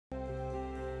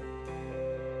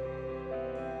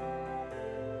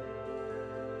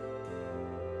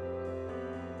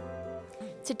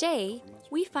Today,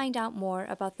 we find out more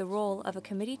about the role of a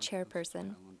committee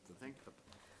chairperson.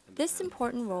 This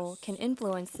important role can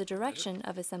influence the direction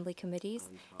of Assembly committees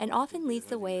and often leads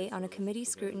the way on a committee's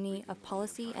scrutiny of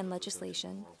policy and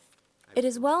legislation. It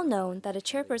is well known that a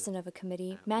chairperson of a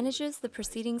committee manages the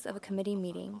proceedings of a committee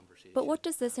meeting. But what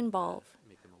does this involve?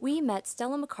 We met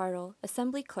Stella McCardle,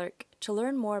 Assembly Clerk, to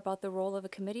learn more about the role of a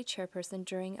committee chairperson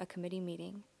during a committee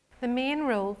meeting. The main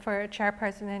role for a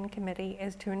chairperson in committee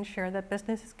is to ensure that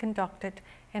business is conducted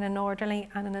in an orderly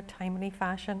and in a timely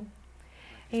fashion.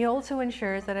 He also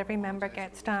ensures that every member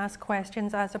gets to ask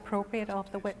questions as appropriate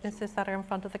of the witnesses that are in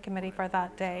front of the committee for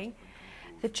that day.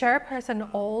 The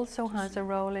chairperson also has a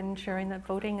role in ensuring that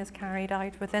voting is carried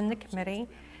out within the committee,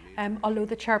 although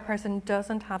the chairperson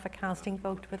doesn't have a casting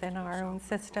vote within our own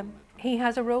system. He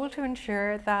has a role to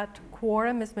ensure that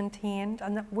quorum is maintained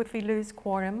and that if we lose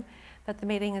quorum, that the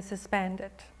meeting is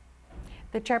suspended.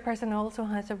 The chairperson also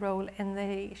has a role in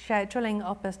the scheduling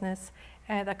of business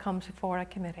that comes before a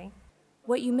committee.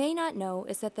 What you may not know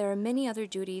is that there are many other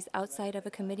duties outside of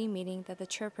a committee meeting that the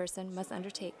chairperson must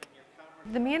undertake.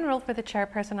 The main role for the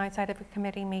chairperson outside of a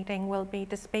committee meeting will be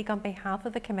to speak on behalf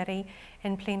of the committee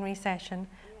in plenary session.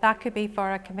 That could be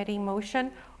for a committee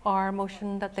motion or a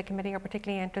motion that the committee are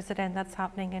particularly interested in that's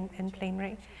happening in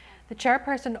plenary. The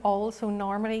chairperson also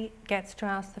normally gets to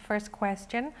ask the first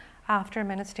question after a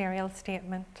ministerial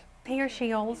statement. He or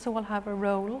she also will have a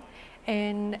role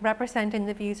in representing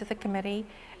the views of the committee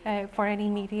for any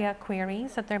media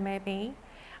queries that there may be,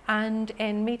 and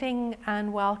in meeting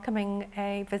and welcoming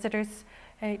visitors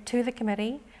to the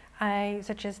committee,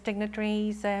 such as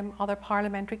dignitaries, other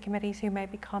parliamentary committees who may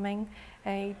be coming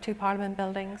to Parliament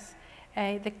buildings.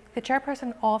 The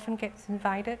chairperson often gets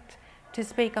invited to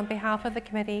speak on behalf of the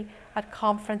committee at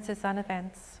conferences and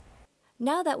events.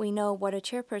 Now that we know what a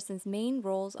chairperson's main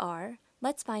roles are,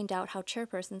 let's find out how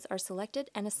chairpersons are selected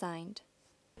and assigned.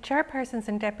 Chairpersons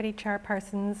and deputy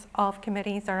chairpersons of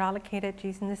committees are allocated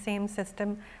using the same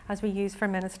system as we use for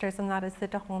ministers, and that is the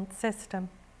D'Hondt system.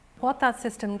 What that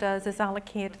system does is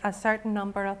allocate a certain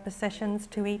number of positions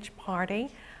to each party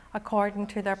according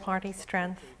to their party's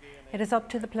strength. It is up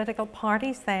to the political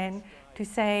parties then to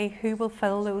say who will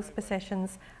fill those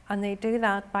positions, and they do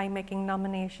that by making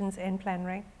nominations in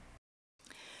plenary.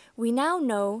 We now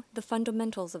know the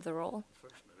fundamentals of the role.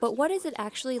 But what is it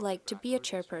actually like to be a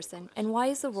chairperson, and why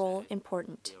is the role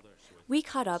important? We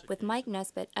caught up with Mike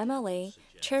Nesbitt, MLA,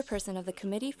 chairperson of the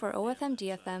Committee for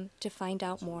OFM-DFM, to find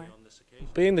out more.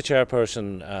 Being the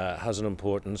chairperson has an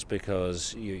importance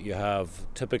because you have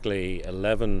typically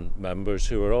 11 members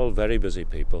who are all very busy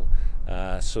people.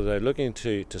 So they're looking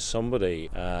to somebody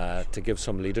to give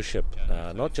some leadership,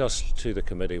 not just to the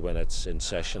committee when it's in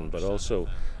session, but also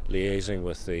liaising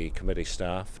with the committee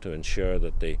staff to ensure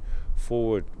that the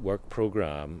forward work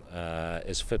programme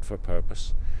is fit for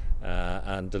purpose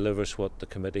and delivers what the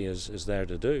committee is there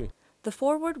to do. The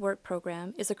Forward Work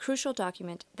Programme is a crucial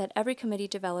document that every committee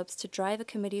develops to drive a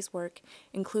committee's work,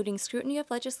 including scrutiny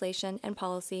of legislation and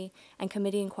policy and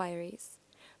committee inquiries.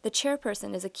 The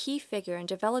chairperson is a key figure in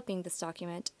developing this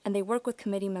document, and they work with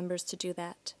committee members to do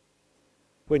that.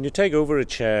 When you take over a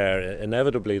chair,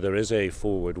 inevitably there is a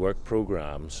forward work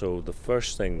programme, so the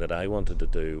first thing that I wanted to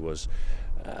do was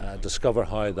discover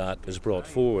how that is brought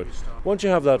forward. Once you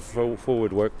have that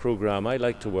forward work programme, I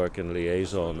like to work in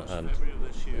liaison and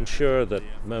ensure that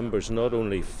members not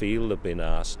only feel they've been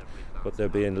asked, but they're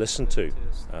being listened to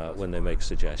when they make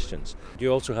suggestions.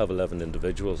 You also have 11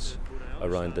 individuals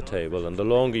around the table, and the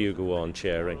longer you go on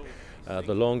chairing,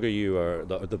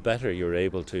 the better you're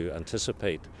able to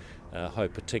anticipate how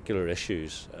particular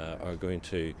issues are going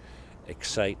to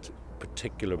excite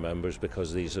particular members,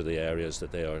 because these are the areas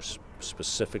that they are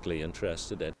specifically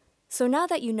interested in. So now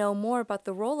that you know more about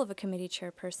the role of a committee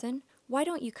chairperson, why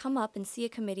don't you come up and see a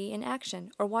committee in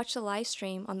action or watch the live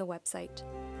stream on the website?